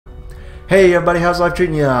Hey everybody, how's life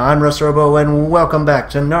treating ya? I'm RUSS ROBO and welcome back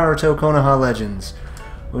to Naruto Konoha Legends.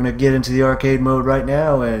 We're gonna get into the arcade mode right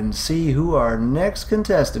now and see who our next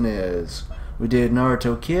contestant is. We did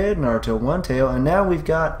Naruto Kid, Naruto One Tail, and now we've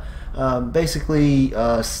got basically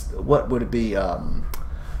what would it be?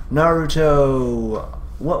 Naruto.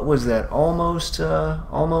 What was that? Almost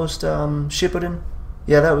Shippuden.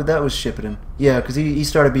 Yeah, that was Shippuden. Yeah, because he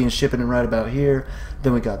started being Shippuden right about here.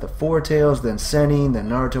 Then we got the Four Tails, then Sennin, then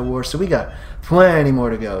Naruto War. So we got plenty more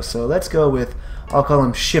to go. So let's go with, I'll call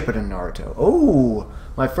him Shippuden Naruto. Oh,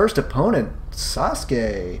 my first opponent,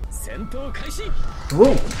 Sasuke.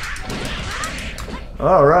 Whoa.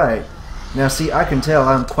 Alright. Now see, I can tell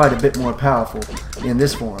I'm quite a bit more powerful in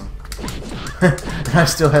this form. I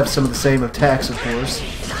still have some of the same attacks, of course.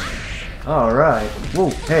 Alright. Whoa,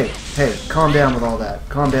 hey, calm down with all that.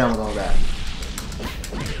 Calm down with all that.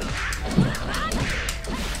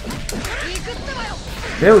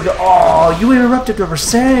 There we go. Oh, you interrupted the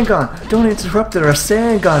Rasengan. Don't interrupt the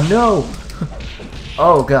Rasengan, no.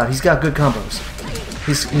 Oh god, he's got good combos.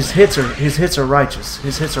 His hits are righteous.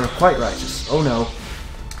 His hits are quite righteous. Oh no.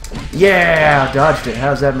 Yeah, dodged it.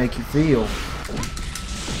 How does that make you feel?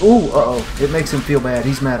 Ooh, uh-oh. It makes him feel bad.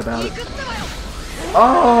 He's mad about it.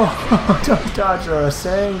 Oh, don't dodge our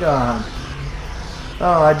Rasengan.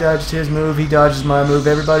 Oh, I dodged his move. He dodges my move.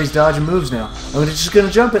 Everybody's dodging moves now. I'm just going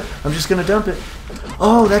to jump it. I'm just going to dump it.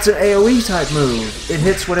 Oh, that's an AoE type move. It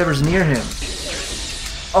hits whatever's near him.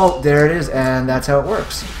 Oh, there it is. And that's how it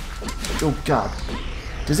works. Oh, God.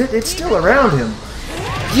 Does it? It's still around him.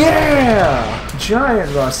 Yeah! Giant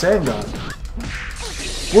Rasengan.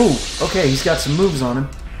 Whoa. Okay, he's got some moves on him.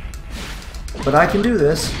 But I can do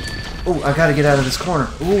this. Oh, I gotta get out of this corner.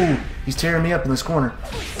 Ooh, he's tearing me up in this corner.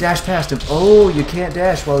 Dash past him. Oh, you can't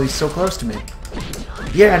dash while he's so close to me.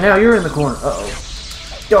 Yeah, now you're in the corner. Uh-oh.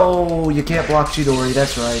 Oh, you can't block Chidori.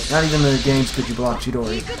 That's right. Not even in the games could you block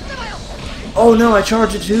Chidori. Oh, no, I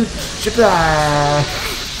charged it too. Frick.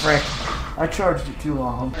 I charged it too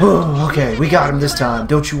long. Oh, okay, we got him this time.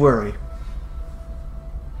 Don't you worry.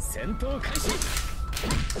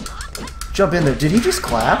 Jump in there. Did he just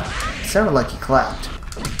clap? It sounded like he clapped.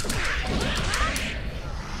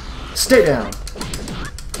 Stay down.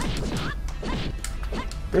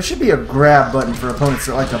 There should be a grab button for opponents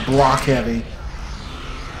that like to block heavy.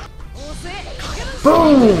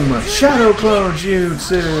 Boom! Shadow Clone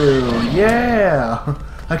Jutsu! Yeah!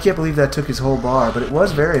 I can't believe that took his whole bar, but it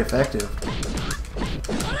was very effective.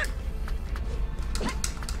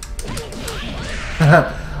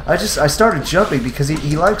 I started jumping because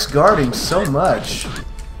he likes guarding so much.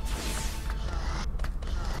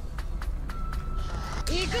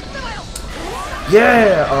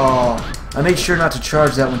 Yeah! Oh, I made sure not to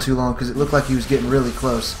charge that one too long because it looked like he was getting really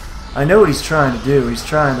close. I know what he's trying to do. He's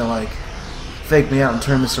trying to, like, fake me out and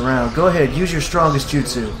turn this around. Go ahead, use your strongest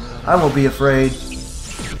jutsu. I won't be afraid.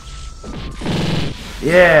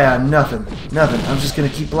 Yeah, nothing. Nothing. I'm just going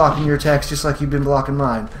to keep blocking your attacks just like you've been blocking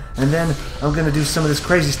mine. And then I'm going to do some of this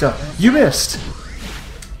crazy stuff. You missed!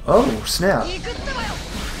 Oh, snap.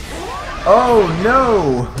 Oh,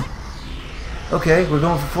 no! Okay, we're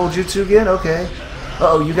going for full jutsu again? Okay.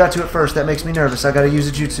 Uh-oh, you got to it first. That makes me nervous. I gotta use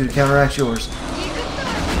a jutsu to counteract yours.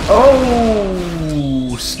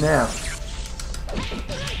 Oh, snap.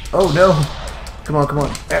 Oh, no. Come on, come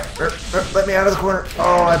on. Let me out of the corner.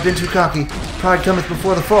 Oh, I've been too cocky. Pride cometh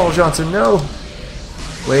before the fall, Johnson. No.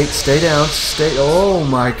 Wait, stay down. Stay. Oh,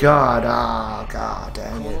 my God. Ah, God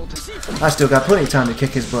dang it. I still got plenty of time to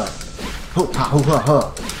kick his butt.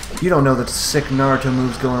 Ho-ha-ho-ha-ha. You don't know the sick Naruto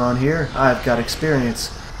moves going on here. I've got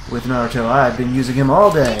experience with Naruto. I've been using him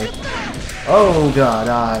all day. Oh god,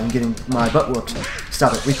 I'm getting my butt whooped.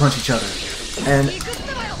 Stop it, we punch each other. And...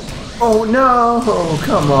 oh no!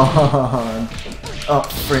 Come on! Oh,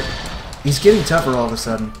 frick. He's getting tougher all of a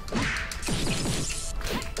sudden.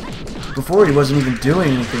 Before he wasn't even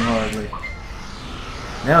doing anything hardly.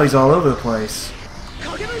 Now he's all over the place.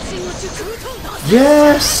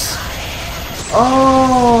 Yes!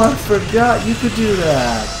 Oh, I forgot you could do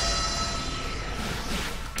that.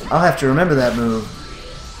 I'll have to remember that move.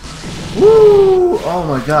 Woo! Oh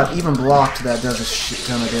my god, even blocked that does a shit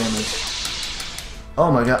ton of damage. Oh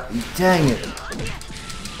my god, dang it.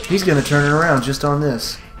 He's gonna turn it around just on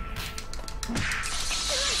this.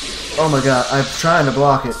 Oh my god, I'm trying to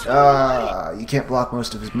block it. Ah, you can't block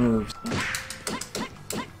most of his moves.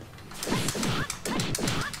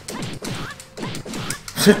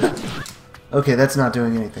 Okay, that's not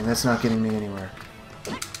doing anything. That's not getting me anywhere.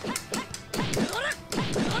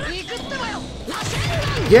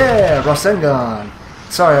 Yeah, Rasengan!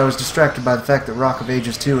 Sorry, I was distracted by the fact that Rock of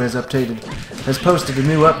Ages 2 has posted a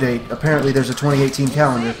new update. Apparently there's a 2018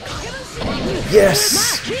 calendar.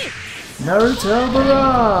 Yes! Naruto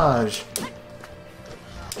Barrage!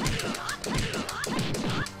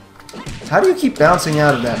 How do you keep bouncing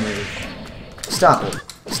out of that move? Stop it.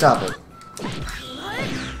 Stop it.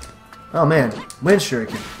 Oh man, Wind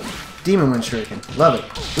Shuriken. Demon Wind Shuriken. Love it.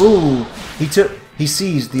 Ooh, he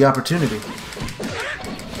seized the opportunity.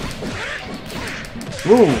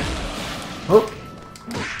 Ooh. Oh.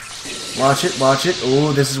 Watch it, watch it.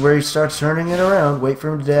 Ooh, this is where he starts turning it around. Wait for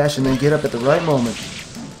him to dash and then get up at the right moment.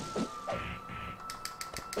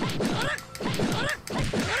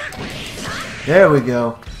 There we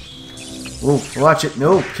go. Ooh, watch it.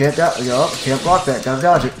 No, can't can't block that. Gotta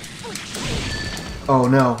dodge it. Oh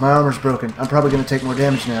no, my armor's broken. I'm probably gonna take more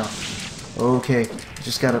damage now. Okay,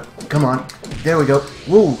 just gotta... Come on. There we go.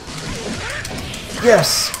 Woo!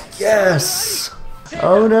 Yes! Yes!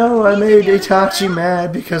 Oh no, I made Itachi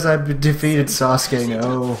mad because I defeated Sasuke.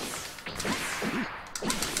 No.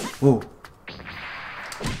 Woo.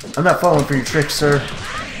 I'm not falling for your tricks, sir.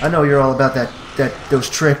 I know you're all about those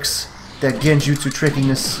tricks. That genjutsu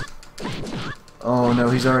trickiness. Oh no,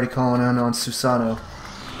 he's already calling in on Susanoo.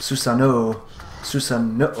 Susanoo.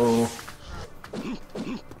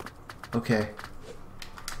 Okay.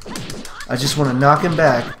 I just want to knock him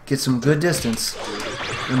back, get some good distance,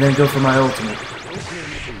 and then go for my ultimate.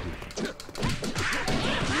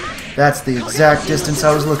 That's the exact distance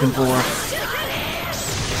I was looking for.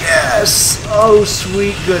 Yes! Oh,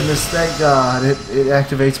 sweet goodness, thank God. It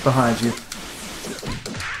activates behind you.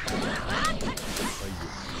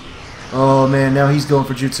 Oh man, now he's going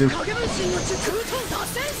for jutsu.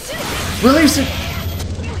 Release it!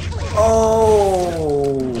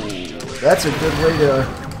 Oh, that's a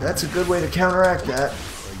good way to counteract that.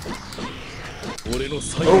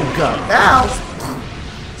 Oh God! Ow!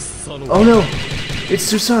 Oh no! It's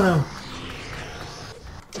Susanoo.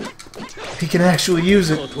 He can actually use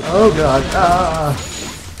it. Oh God! Ah!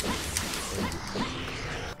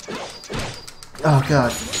 Oh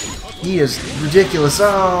God! He is ridiculous.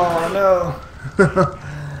 Oh no!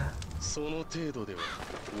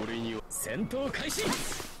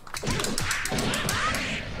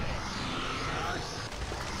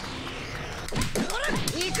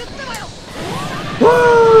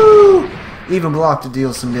 Woo! Even block to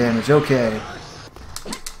deal some damage. Okay.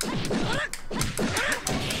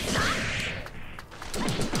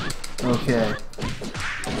 Okay.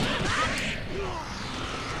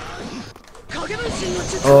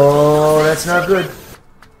 Oh, that's not good.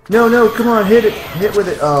 No, no, come on, hit it. Hit with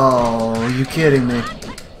it. Oh, are you kidding me?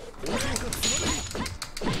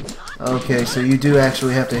 Okay, so you do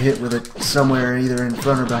actually have to hit with it somewhere, either in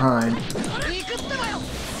front or behind.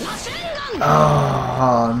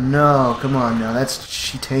 Oh, no. Come on now. That's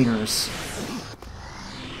chitaners.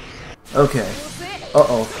 Okay.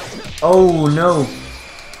 Uh-oh. Oh, no.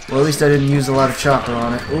 Well, at least I didn't use a lot of chopper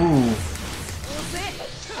on it. Ooh.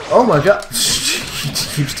 Oh, my God. He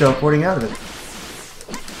keeps teleporting out of it.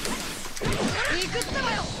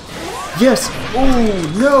 Yes.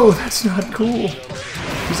 Oh, no. That's not cool.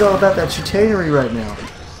 He's all about that chicanery right now.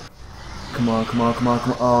 Come on, come on, come on,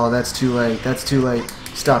 come on. Oh, that's too late. That's too late.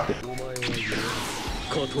 Stop it. Ooh.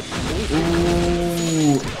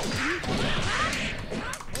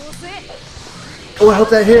 Oh, I hope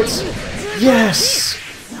that hits. Yes.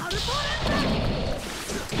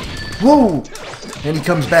 Whoa. And he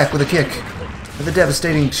comes back with a kick. With a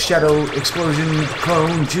devastating shadow explosion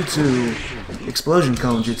cone jutsu. Explosion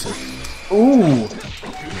cone jutsu. Ooh.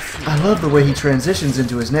 I love the way he transitions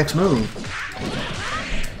into his next move.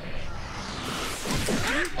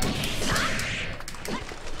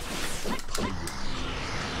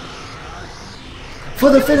 For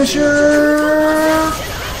the finisher!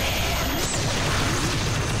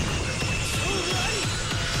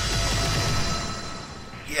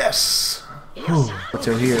 Yes!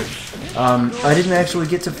 So here, I didn't actually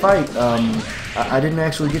get to fight. I didn't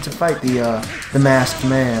actually get to fight the masked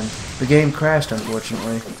man. The game crashed,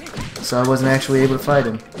 unfortunately, so I wasn't actually able to fight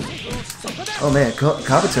him. Oh man,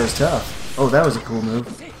 Kabuto's tough. Oh, that was a cool move.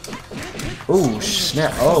 Oh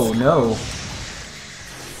snap! Oh no!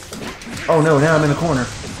 Oh no! Now I'm in the corner.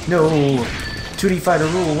 No! 2D Fighter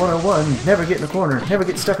Rule 101: Never get in a corner. Never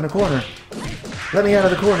get stuck in a corner. Let me out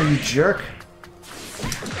of the corner, you jerk!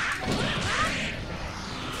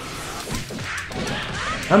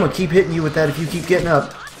 I'm gonna keep hitting you with that if you keep getting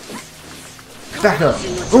up. Back up.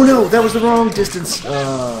 Oh no, that was the wrong distance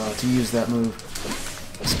to use that move.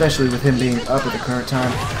 Especially with him being up at the current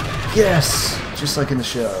time. Yes! Just like in the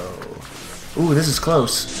show. Ooh, this is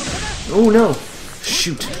close. Oh no!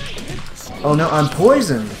 Shoot. Oh no, I'm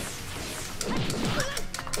poisoned!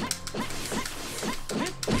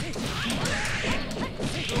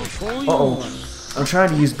 Uh-oh. I'm trying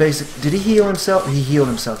to use basic... Did he heal himself? He healed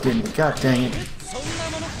himself, didn't he? God dang it.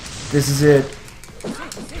 This is it.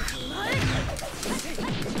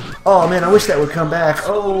 Oh, man, I wish that would come back.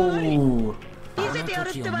 Oh.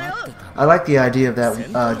 I like the idea of that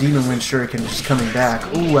Demon Wind Shuriken just coming back.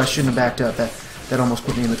 Ooh, I shouldn't have backed up. That almost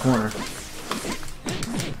put me in the corner.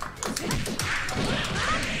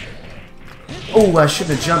 Oh, I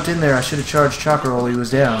shouldn't have jumped in there. I should have charged Chakra while he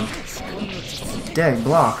was down. Dang,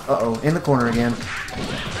 block. Uh-oh, in the corner again.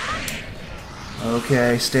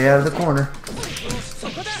 Okay, stay out of the corner.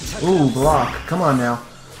 Ooh, block. Come on now.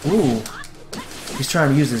 Ooh. He's trying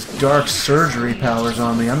to use his dark surgery powers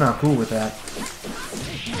on me. I'm not cool with that.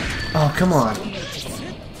 Oh, come on.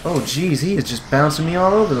 Oh, jeez, he is just bouncing me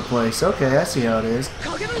all over the place. Okay, I see how it is.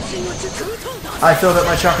 I filled up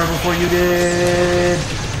my chakra before you did.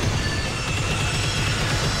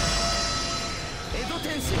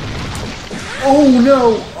 Oh,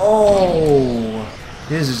 no. Oh.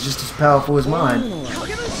 His is just as powerful as mine.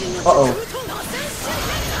 Uh-oh.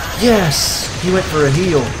 Yes! He went for a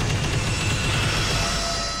heal.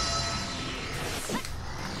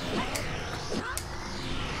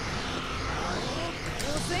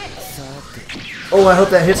 Oh, I hope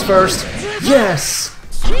that hits first. Yes!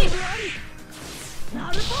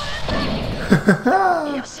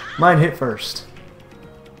 Mine hit first.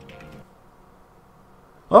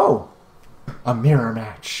 Oh! A mirror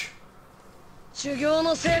match. They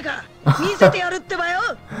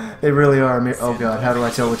really are a mirror. Oh god, how do I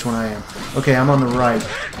tell which one I am? Okay, I'm on the right.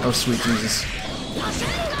 Oh sweet Jesus.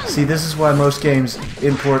 See, this is why most games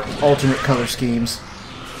import alternate color schemes.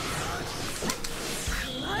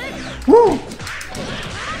 Woo!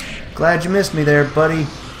 Glad you missed me there, buddy.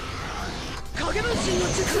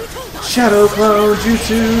 Shadow Clone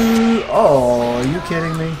Jutsu! Oh, are you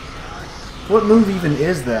kidding me? What move even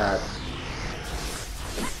is that?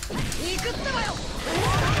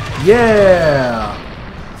 Yeah!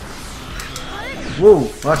 Whoa,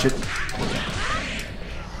 watch it.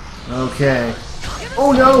 Okay.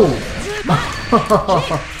 Oh no!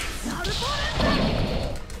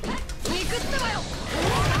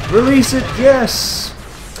 Release it, yes!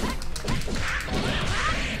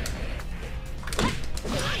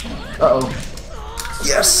 Uh-oh.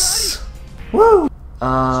 Yes! Woo!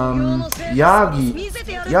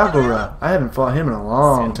 Yagura. I haven't fought him in a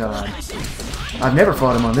long time. I've never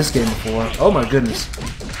fought him on this game before. Oh my goodness.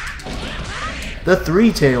 The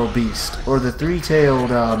three-tailed beast. Or the three-tailed,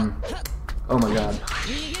 oh my god.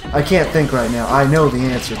 I can't think right now. I know the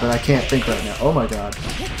answer, but I can't think right now. Oh my god.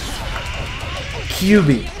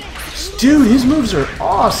 QB. Dude, his moves are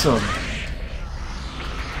awesome.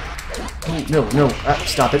 Oh, no, no.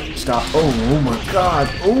 Stop it. Stop. Oh my god.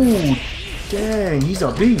 Oh, dang. He's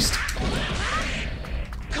a beast.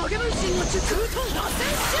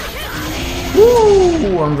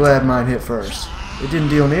 Woo! I'm glad mine hit first. It didn't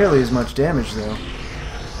deal nearly as much damage, though,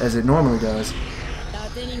 as it normally does.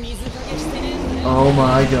 Oh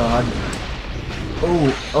my god.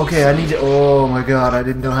 Oh, okay, I need to... Oh my god, I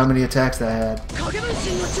didn't know how many attacks that had.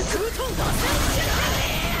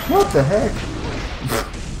 What the heck?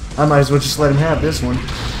 I might as well just let him have this one.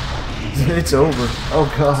 It's over.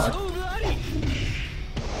 Oh god.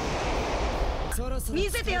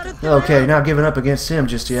 Okay, not giving up against him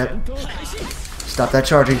just yet. Stop that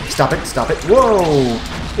charging. Stop it, stop it. Whoa!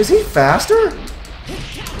 Is he faster?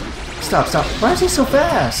 Stop, stop. Why is he so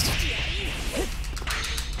fast?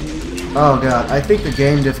 Oh god, I think the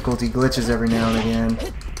game difficulty glitches every now and again.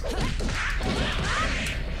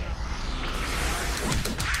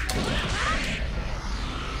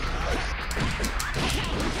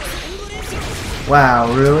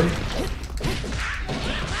 Wow, really?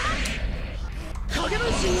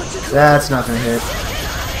 That's not gonna hit.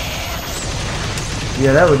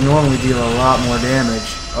 Yeah, that would normally deal a lot more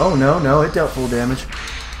damage. Oh no, no, it dealt full damage.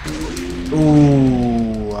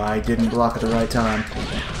 Ooh, I didn't block at the right time.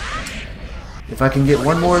 If I can get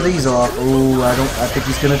one more of these off, ooh, I think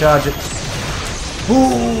he's gonna dodge it.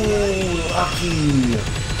 Ooh, lucky.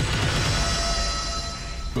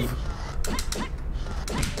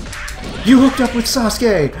 You hooked up with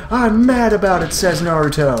Sasuke! I'm mad about it, says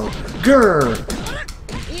Naruto. Grr!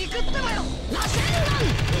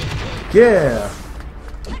 Yeah!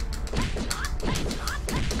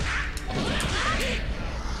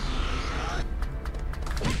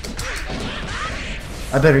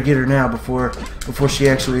 I better get her now before she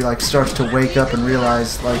actually like starts to wake up and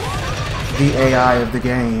realize like the AI of the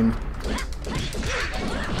game.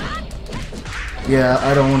 Yeah,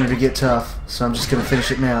 I don't want her to get tough, so I'm just gonna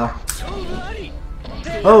finish it now.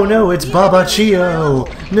 Oh no, it's Baba Chio!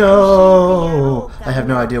 No! I have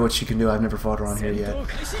no idea what she can do. I've never fought her on here yet.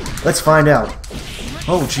 Let's find out.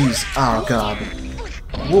 Oh jeez. Oh god.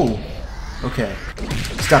 Whoa. Okay.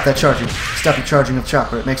 Stop that charging. Stop the charging of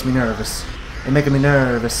chakra. It makes me nervous. It's making me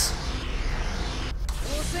nervous.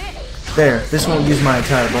 There. This won't use my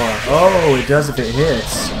entire bar. Oh, it does if it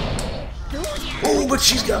hits. Oh, but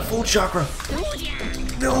she's got full chakra.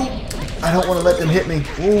 No. I don't want to let them hit me.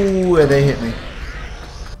 Ooh, they hit me.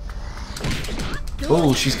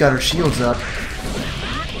 Oh, she's got her shields up.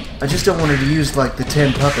 I just don't want her to use, like, the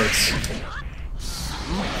 10 puppets.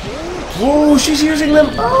 Whoa, she's using them.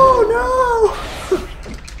 Oh, no.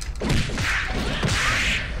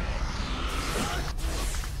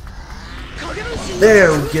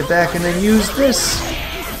 There, we get back and then use this.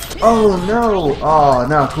 Oh, no. Oh,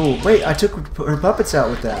 no, cool. Wait, I took her puppets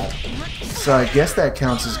out with that. So I guess that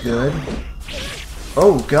counts as good.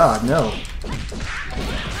 Oh, God, no.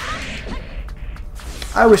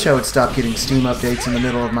 I wish I would stop getting Steam updates in the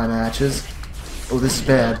middle of my matches. Oh, this is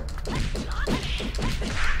bad.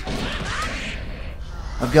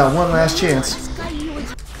 I've got one last chance.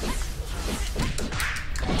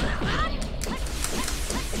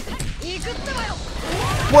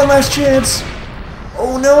 One last chance!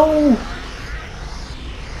 Oh no!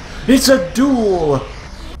 It's a duel!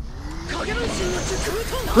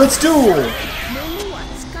 Let's duel!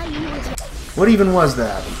 What even was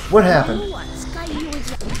that? What happened?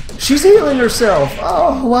 She's healing herself!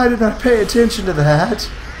 Oh, why did I pay attention to that?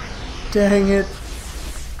 Dang it.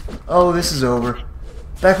 Oh, this is over.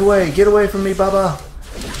 Back away! Get away from me, Baba!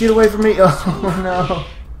 Get away from me! Oh no!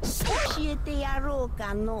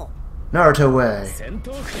 Naruto way.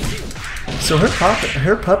 So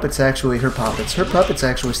her puppets actually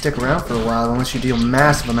stick around for a while unless you deal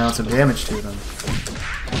massive amounts of damage to them.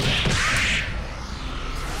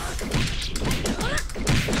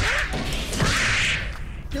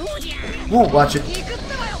 Whoa, watch it.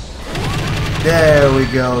 There we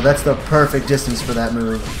go. That's the perfect distance for that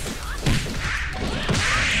move.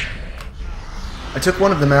 I took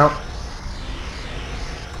one of them out.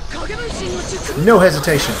 No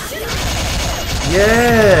hesitation.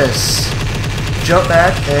 Yes! Jump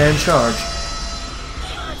back and charge.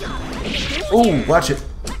 Ooh, watch it.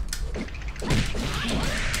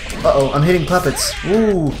 Uh-oh, I'm hitting puppets.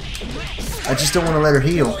 Ooh. I just don't want to let her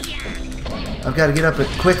heal. I've got to get up it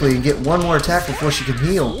quickly and get one more attack before she can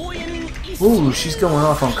heal. Ooh, she's going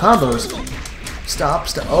off on combos. Stop,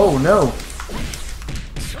 stop. Oh, no.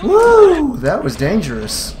 Woo! That was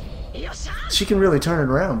dangerous. She can really turn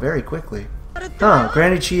it around very quickly. Huh,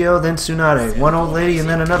 Granny Chio, then Tsunade. One old lady and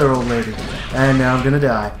then another old lady. And now I'm gonna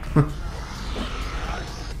die.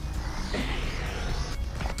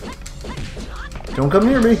 Don't come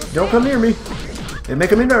near me. Don't come near me. They're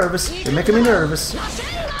making me nervous. They're making me nervous.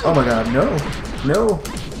 Oh my god, no. No.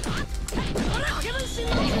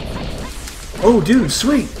 Oh, dude,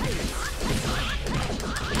 sweet.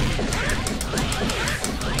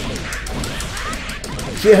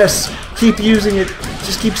 Yes. Keep using it.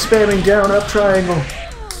 Just keep spamming down, up triangle.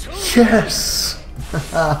 Yes!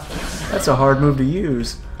 That's a hard move to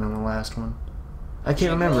use. On the last one. I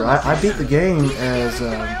can't remember. I beat the game as,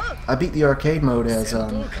 I beat the arcade mode as,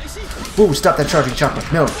 Ooh, stop that charging chakra.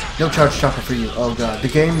 No, no charge chakra for you. Oh god. The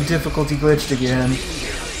game difficulty glitched again.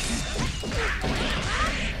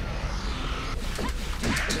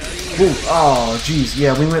 Ooh, oh, jeez.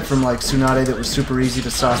 Yeah, we went from, like, Tsunade that was super easy to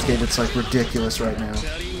Sasuke that's, like, ridiculous right now.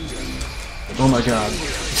 Oh my god.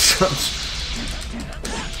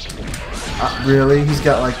 Really? He's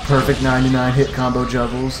got like perfect 99 hit combo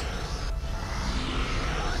juggles.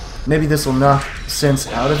 Maybe this will knock sense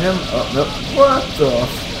out of him? Oh, no. What the?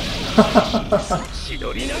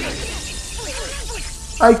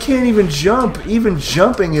 I can't even jump. Even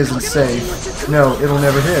jumping isn't safe. No, it'll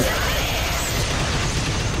never hit.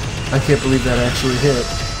 I can't believe that actually hit.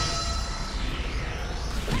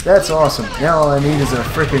 That's awesome. Now all I need is a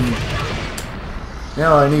frickin'...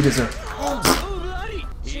 Now all I need is a...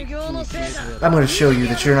 I'm gonna show you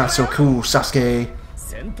that you're not so cool, Sasuke.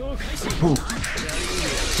 Ooh.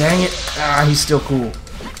 Dang it. Ah, he's still cool.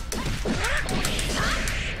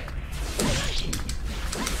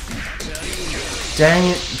 Dang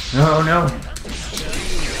it. No, no.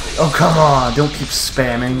 Oh, come on. Don't keep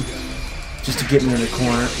spamming. Just to get me in the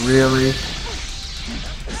corner. Really?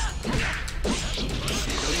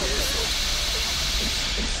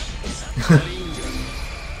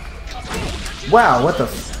 Wow, what the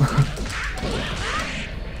f...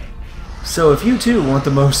 So if you too want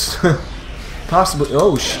the most possible...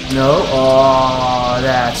 Oh, no. Oh,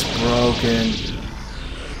 that's broken.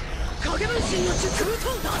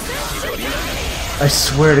 I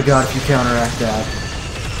swear to God if you counteract that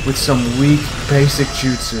with some weak basic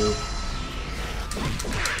jutsu.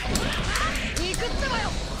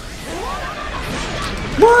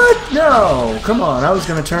 What? No! Come on, I was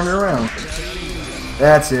gonna turn it around.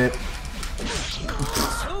 That's it.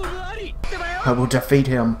 I will defeat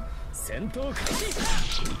him.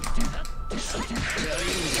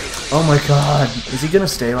 Oh my God, is he gonna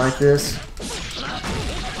stay like this?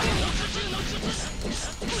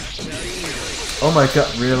 Oh my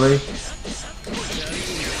God, really?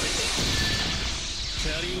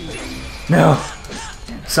 No!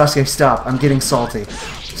 Sasuke, stop. I'm getting salty.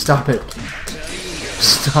 Stop it.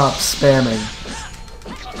 Stop spamming.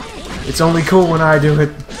 It's only cool when I do it.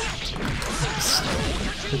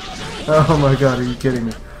 Oh my God, are you kidding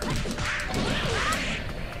me?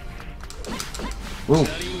 Whoa.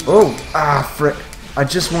 Oh! Ah, frick. I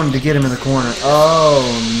just wanted to get him in the corner. Oh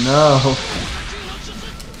no.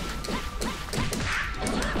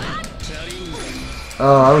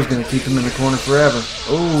 Oh, I was going to keep him in the corner forever.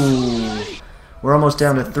 Ooh. We're almost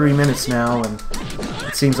down to 3 minutes now, and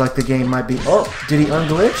it seems like the game might be... Oh, did he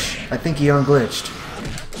unglitch? I think he unglitched.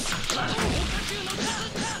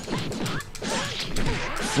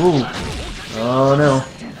 Ooh. Oh, no.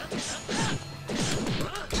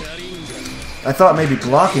 I thought maybe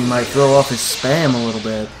blocking might throw off his spam a little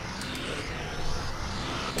bit.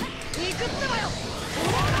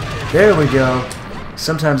 There we go.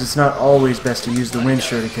 Sometimes it's not always best to use the wind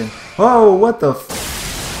shuriken. Oh, what the f...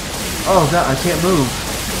 Oh, God, I can't move.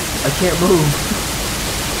 I can't move.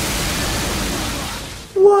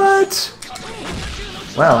 What?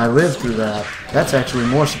 Wow, I lived through that. That's actually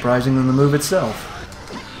more surprising than the move itself.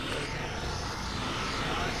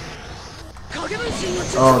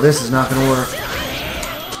 Oh, this is not gonna work.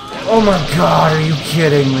 Oh my God, are you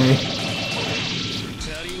kidding me?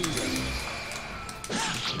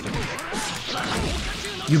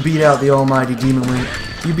 You beat out the almighty demon wind.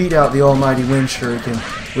 You beat out the almighty wind shuriken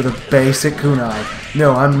with a basic kunai.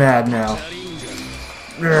 No, I'm mad now.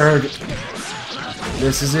 Urgh.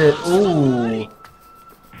 This is it. Ooh.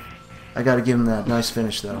 I gotta give him that. Nice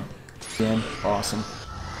finish though. Again, awesome.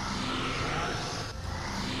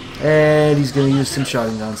 And he's gonna use some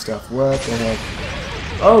Sharingan stuff. What the heck?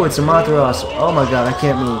 Oh, it's a Matarasu. Oh my God, I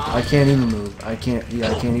can't move. I can't even move. I can't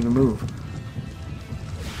even move.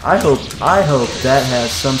 I hope that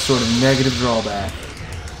has some sort of negative drawback.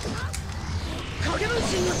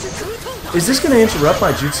 Is this going to interrupt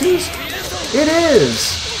my jutsus? It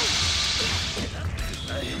is!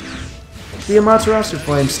 The Amaterasu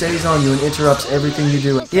flame stays on you and interrupts everything you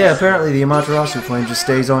do. Yeah, apparently the Amaterasu flame just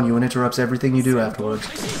stays on you and interrupts everything you do afterwards.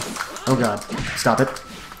 Oh God, stop it.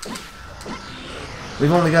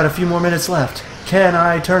 We've only got a few more minutes left. Can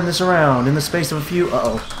I turn this around in the space of a few...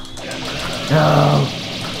 Uh-oh. No!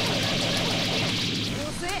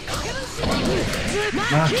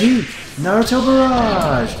 Maki! Naruto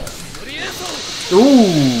Barrage!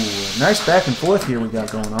 Ooh! Nice back and forth here we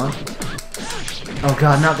got going on. Oh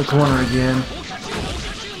God, not the corner again.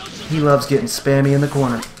 He loves getting spammy in the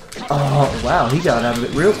corner. Oh, wow, he got out of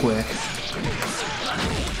it real quick.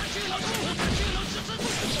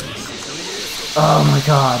 Oh my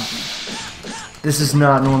God. This is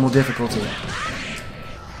not normal difficulty.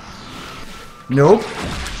 Nope.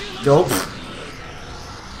 Nope.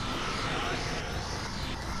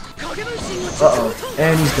 Uh-oh.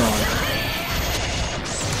 And he's gone.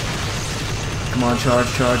 Come on, charge,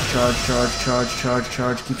 charge, charge, charge, charge, charge,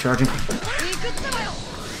 charge. Keep charging.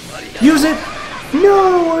 Use it!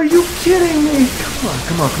 No! Are you kidding me? Come on,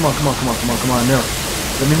 come on, come on, come on, come on, come on, come on. No.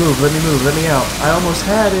 Let me move, let me move, let me out. I almost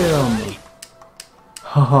had him.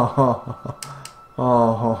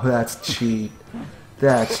 Oh, that's cheat.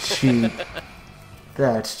 That's cheat.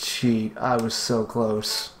 That's cheat. I was so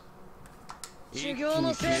close.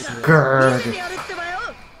 Grrrg.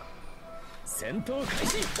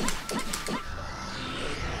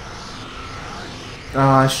 Oh,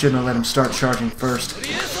 I shouldn't have let him start charging first.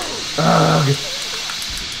 Ugh.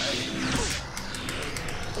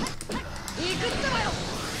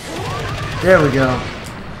 There we go.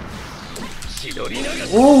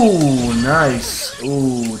 Ooh, nice.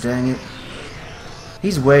 Ooh, dang it.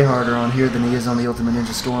 He's way harder on here than he is on the Ultimate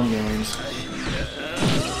Ninja Storm games.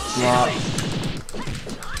 Block.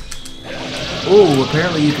 Ooh,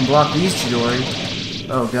 apparently you can block these Chidori.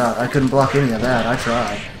 Oh God, I couldn't block any of that. I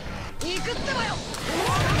tried.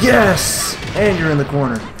 Yes! And you're in the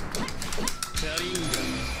corner.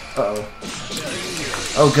 Uh-oh.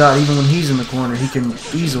 Oh God, even when he's in the corner, he can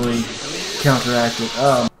easily counteract it.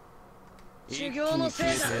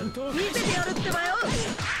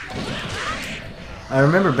 I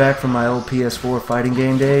remember back from my old PS4 fighting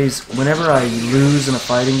game days, whenever I lose in a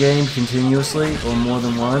fighting game continuously, or more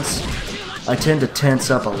than once, I tend to tense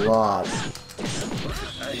up a lot.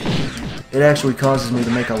 It actually causes me to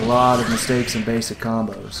make a lot of mistakes in basic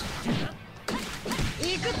combos.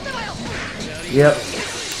 Yep,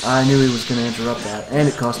 I knew he was going to interrupt that, and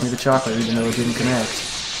it cost me the chocolate even though it didn't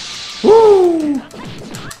connect. Woo!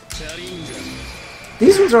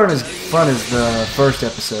 These ones aren't as fun as the first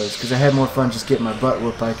episodes, because I had more fun just getting my butt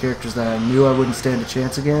whooped by characters that I knew I wouldn't stand a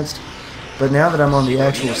chance against. But now that I'm on the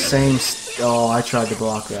actual same... Oh, I tried to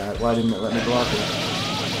block that. Why didn't it let me block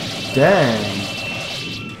it? Dang.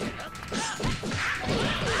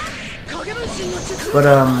 But,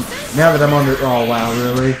 now that I'm on the... Oh, wow,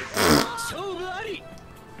 really?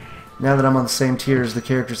 Now that I'm on the same tier as the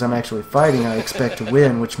characters I'm actually fighting, I expect to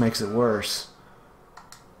win, which makes it worse.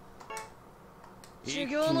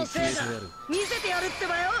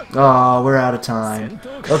 Oh, we're out of time.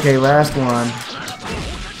 Okay, last one.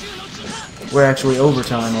 We're actually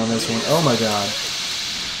overtime on this one. Oh my god.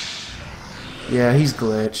 Yeah, he's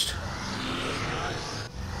glitched.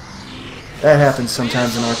 That happens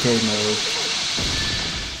sometimes in arcade mode.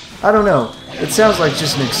 I don't know. It sounds like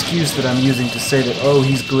just an excuse that I'm using to say that, oh,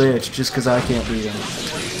 he's glitched just because I can't beat him.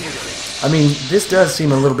 I mean, this does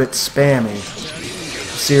seem a little bit spammy.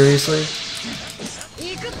 Seriously?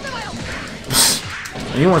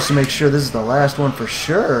 He wants to make sure this is the last one for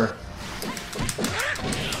sure.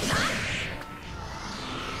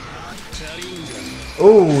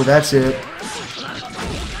 Oh, that's it.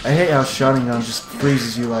 I hate how Sharingan just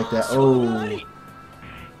freezes you like that. Oh.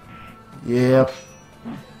 Yep.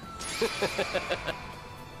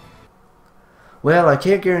 Well, I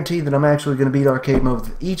can't guarantee that I'm actually going to beat arcade mode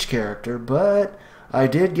with each character, but I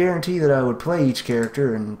did guarantee that I would play each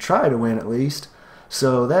character and try to win at least.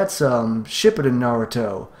 So that's Shippuden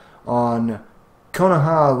Naruto on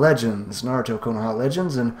Konoha Legends, Naruto Konoha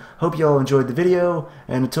Legends, and hope you all enjoyed the video,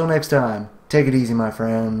 and until next time, take it easy, my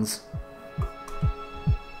friends.